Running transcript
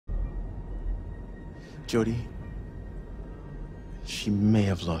Jodie, she may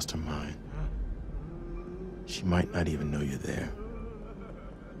have lost her mind. She might not even know you're there.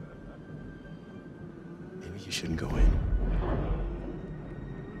 Maybe you shouldn't go in.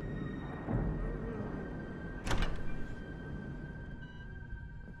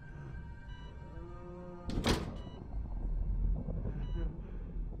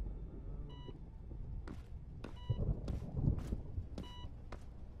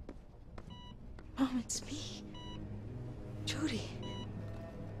 Mom, it's me. Jodie.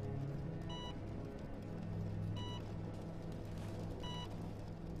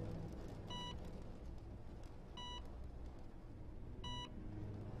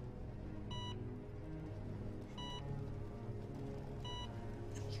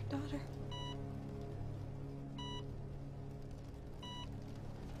 I'm your daughter.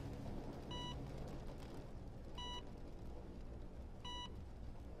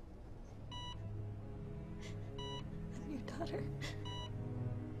 Daughter.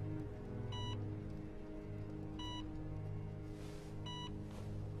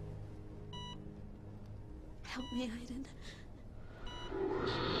 Help me, Aiden.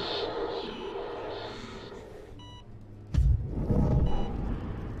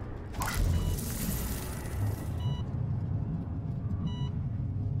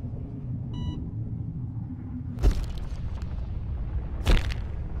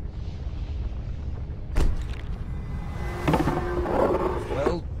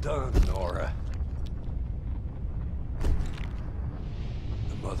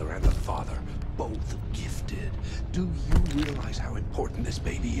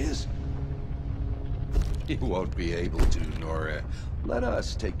 You won't be able to, Nora. Let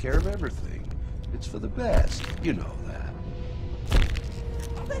us take care of everything. It's for the best. You know that.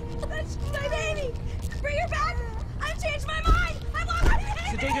 That's my baby! Bring her back! I've changed my mind! I want my baby!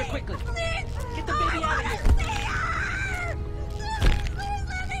 Sedate her quickly. Please! Get the baby out of here! See her! Please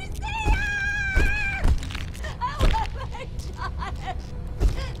let me see her! I want my child!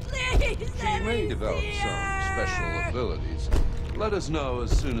 Please She let may me develop see some her! special abilities. Let us know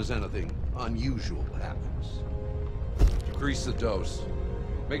as soon as anything unusual happens. Increase the dose.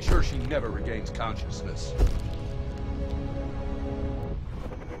 Make sure she never regains consciousness.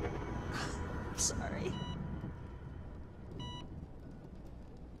 I'm sorry.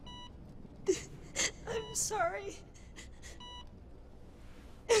 I'm sorry.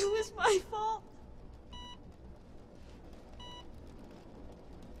 It was my fault.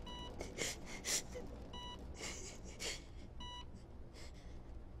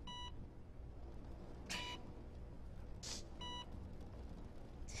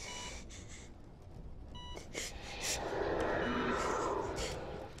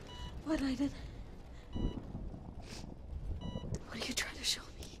 What, Aiden? What are you trying to show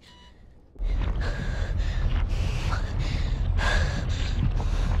me?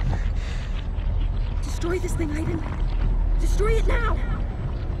 Destroy this thing, Aiden. Destroy it now!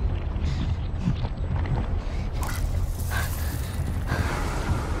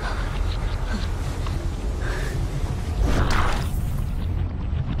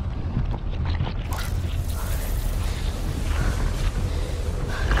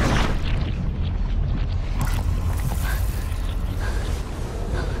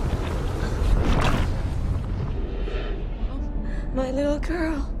 My little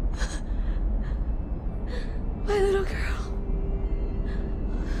girl. My little girl.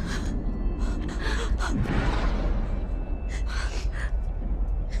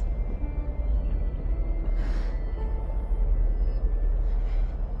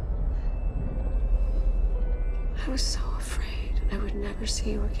 I was so afraid I would never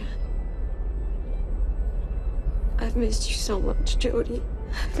see you again. I've missed you so much, Jodie.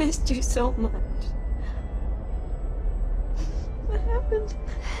 I've missed you so much. What happened?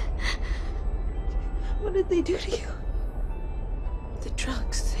 What did they do to you? The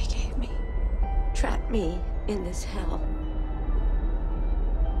drugs they gave me trapped me in this hell.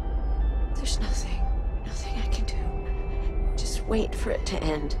 There's nothing I can do. Just wait for it to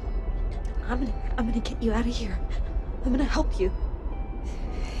end. I'm gonna get you out of here. I'm gonna help you.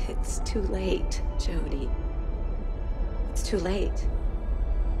 It's too late, Jodie. It's too late.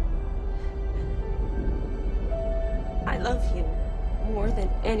 I love you more than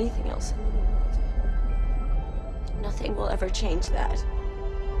anything else in the world. Nothing will ever change that.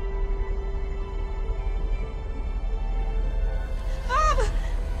 Mom!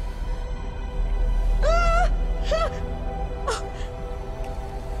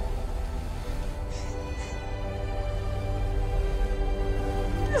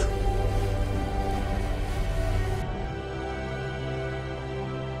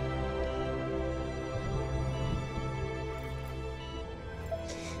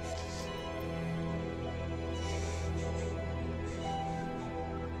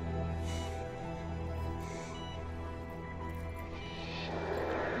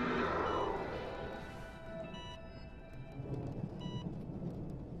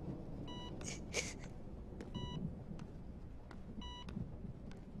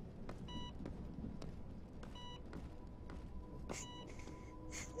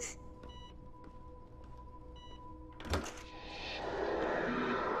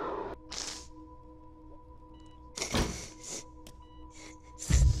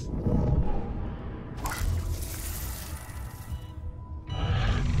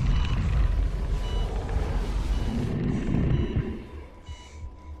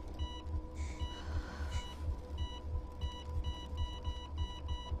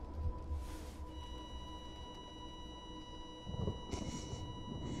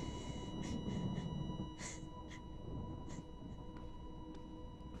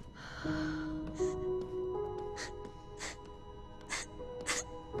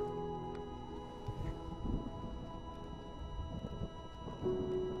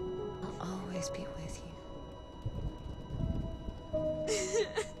 I'll always be with you.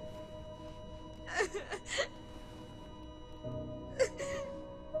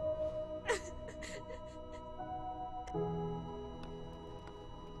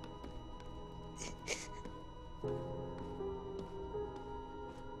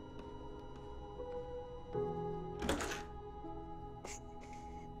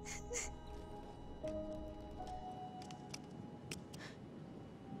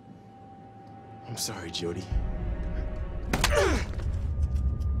 I'm sorry, Jodie.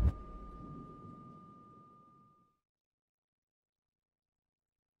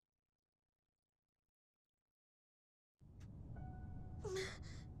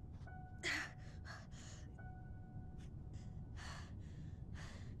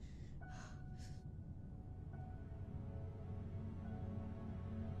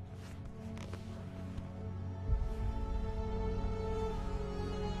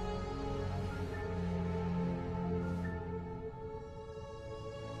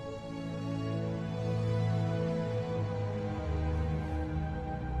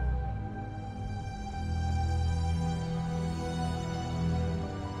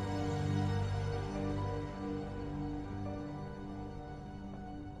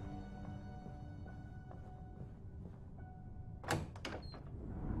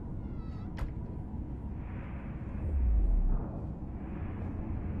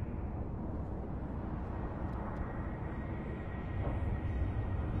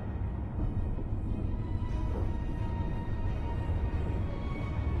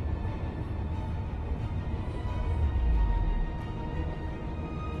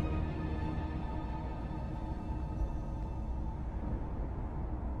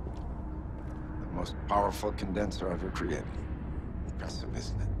 Most powerful condenser ever created. Impressive,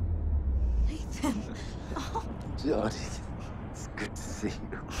 isn't it? Nathan. Oh. Jodie, it's good to see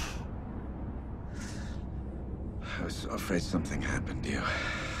you. I was so afraid something happened to you.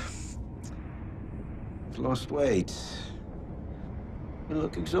 You've lost weight. You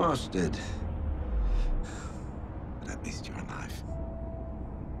look exhausted. But at least you're alive.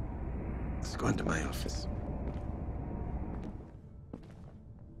 Let's go into my office.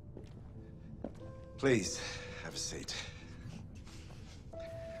 Please, have a seat.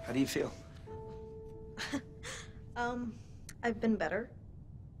 How do you feel? I've been better.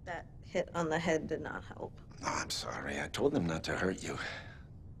 That hit on the head did not help. No, I'm sorry. I told them not to hurt you.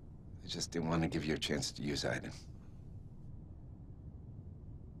 I just didn't want to give you a chance to use Aiden.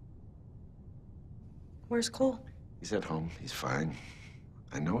 Where's Cole? He's at home. He's fine.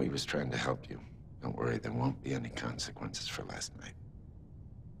 I know he was trying to help you. Don't worry, there won't be any consequences for last night.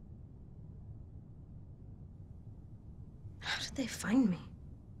 How did they find me?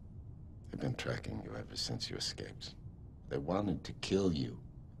 They've been tracking you ever since you escaped. They wanted to kill you.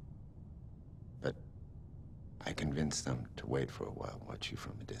 But I convinced them to wait for a while, watch you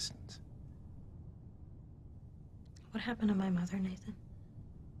from a distance. What happened to my mother, Nathan?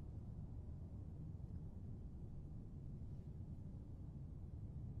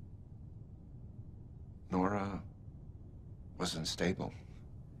 Nora wasn't stable.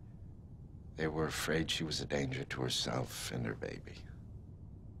 They were afraid she was a danger to herself and her baby.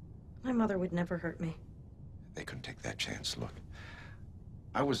 My mother would never hurt me. They couldn't take that chance. Look,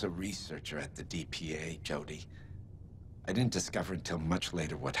 I was a researcher at the DPA, Jodie. I didn't discover until much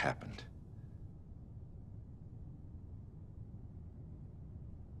later what happened.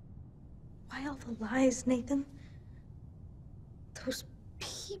 Why all the lies, Nathan? Those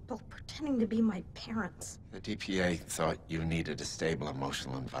people pretending to be my parents. The DPA thought you needed a stable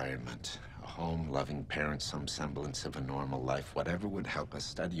emotional environment. A home, loving parents, some semblance of a normal life. Whatever would help us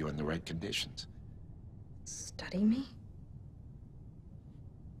study you in the right conditions. Study me?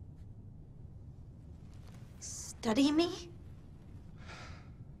 Study me?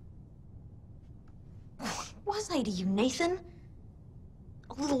 What was I to you, Nathan?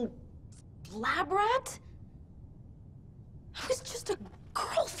 A little lab rat? I was just a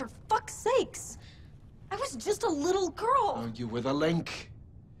girl, for fuck's sakes. I was just a little girl. Oh, you were the link.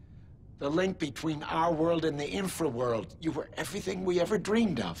 The link between our world and the infra world. You were everything we ever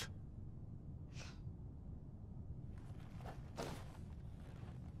dreamed of.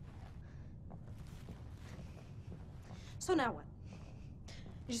 So now what?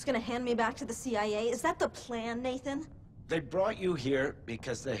 You're just gonna hand me back to the CIA? Is that the plan, Nathan? They brought you here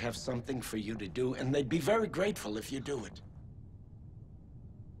because they have something for you to do, and they'd be very grateful if you do it.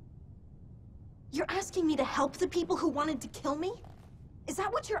 You're asking me to help the people who wanted to kill me? Is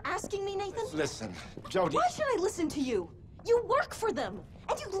that what you're asking me, Nathan? Listen, Jodie. Why should I listen to you? You work for them,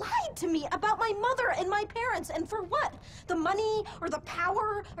 And you lied to me about my mother and my parents, and for what? The money, or the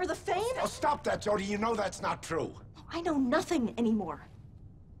power, or the fame? Oh, stop that, Jodie. You know that's not true. I know nothing anymore.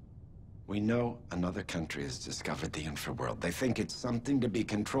 We know another country has discovered the infraworld. They think it's something to be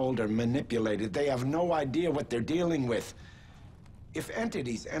controlled or manipulated. They have no idea what they're dealing with. If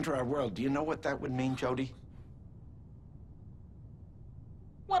entities enter our world, do you know what that would mean, Jodie?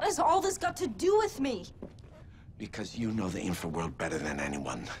 What has all this got to do with me? Because you know the infraworld better than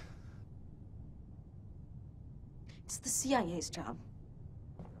anyone. It's the CIA's job.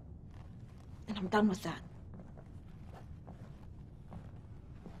 And I'm done with that.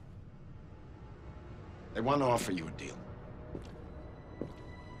 They want to offer you a deal.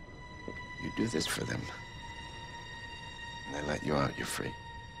 You do this for them, and they let you out, you're free.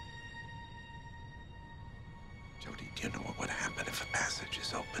 Jodie, do you know what would happen if a passage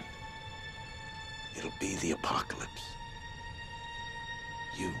is open? It'll be the apocalypse.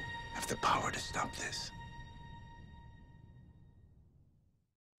 You have the power to stop this.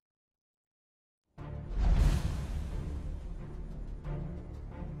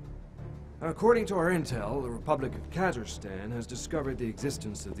 According to our intel, the Republic of Kazakhstan has discovered the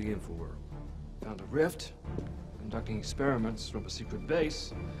existence of the infraworld. Found a rift, conducting experiments from a secret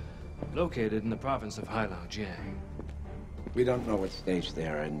base located in the province of Heilongjiang. We don't know what stage they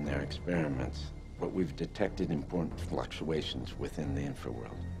are in their experiments, but we've detected important fluctuations within the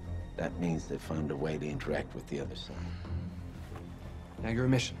infraworld. That means they've found a way to interact with the other side. Now your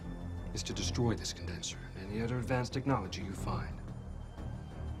mission is to destroy this condenser and any other advanced technology you find.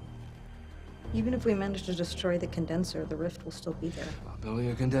 Even if we manage to destroy the condenser, the rift will still be there. While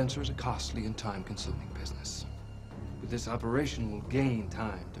building a condenser is a costly and time-consuming business. With this operation, we'll gain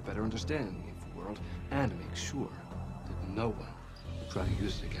time to better understand the infraworld and make sure that no one will try to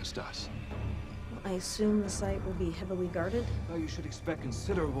use it against us. I assume the site will be heavily guarded? Well, you should expect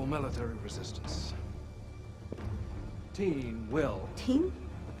considerable military resistance. Team will. Team?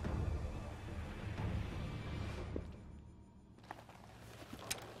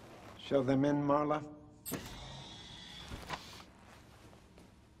 Show them in, Marla.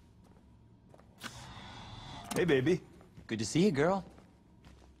 Hey, baby. Good to see you, girl.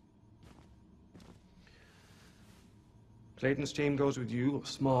 Clayton's team goes with you, a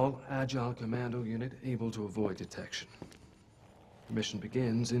small, agile commando unit able to avoid detection. The mission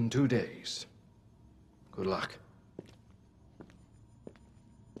begins in 2 days. Good luck.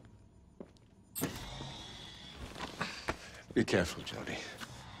 Be careful, Jodie.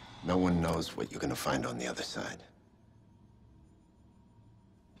 No one knows what you're gonna find on the other side.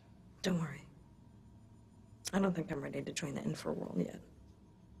 Don't worry. I don't think I'm ready to join the infraworld yet.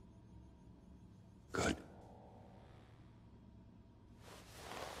 Good.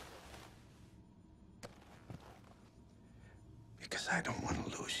 Because I don't want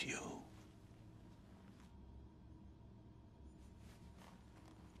to lose you.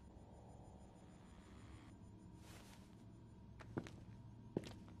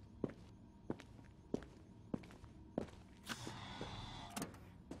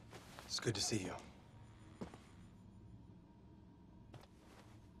 It's good to see you.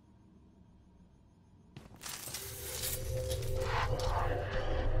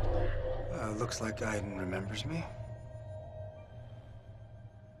 Looks like Aiden remembers me.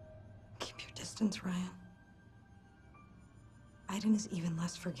 Keep your distance, Ryan. Aiden is even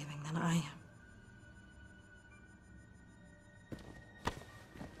less forgiving than I am.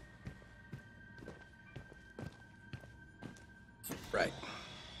 Right.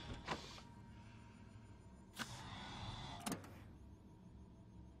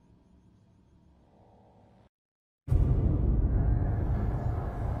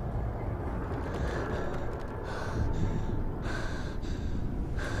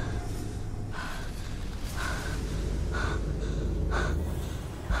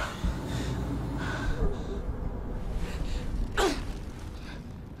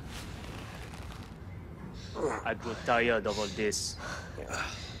 I grew tired of all this.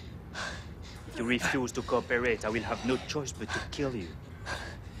 If you refuse to cooperate, I will have no choice but to kill you.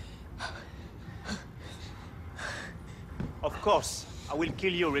 Of course, I will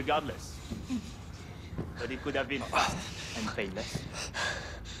kill you regardless. But it could have been fast and painless.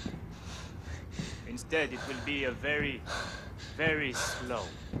 Instead, it will be a very, very slow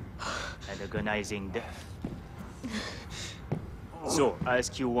and agonizing death. So, I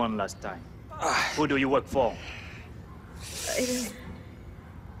ask you one last time. Who do you work for? Aiden.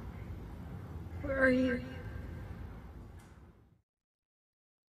 Where are you?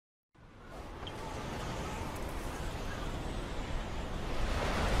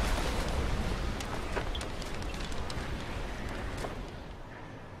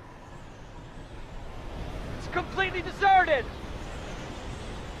 completely deserted!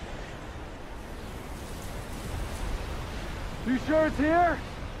 You sure it's here?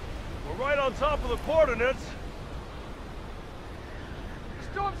 We're right on top of the coordinates.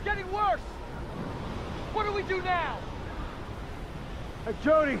 The storm's getting worse! What do we do now? Hey,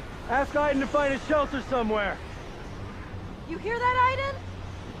 Jodie, ask Aiden to find a shelter somewhere. You hear that, Aiden?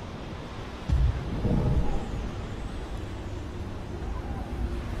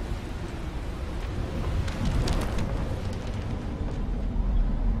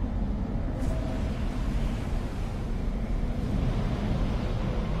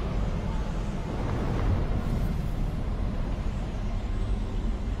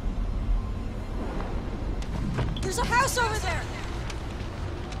 There's a house over there!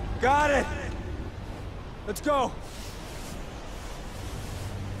 Got it! Let's go!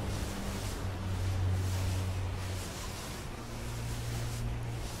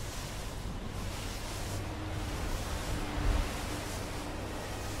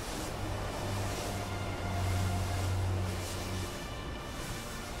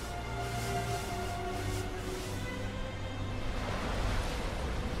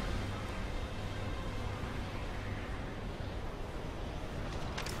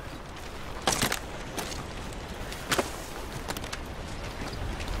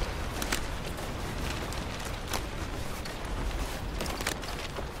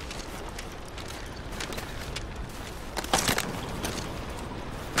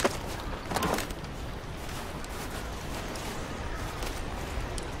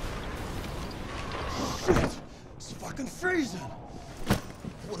 Freezing!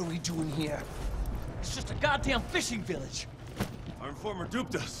 What are we doing here? It's just a goddamn fishing village. Our informer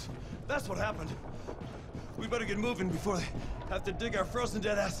duped us. That's what happened. We better get moving before they have to dig our frozen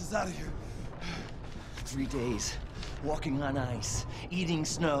dead asses out of here. 3 days, walking on ice, eating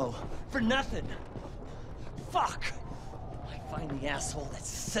snow, for nothing. Fuck! I find the asshole that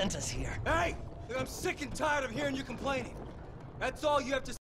sent us here. Hey! I'm sick and tired of hearing you complaining. That's all you have to say.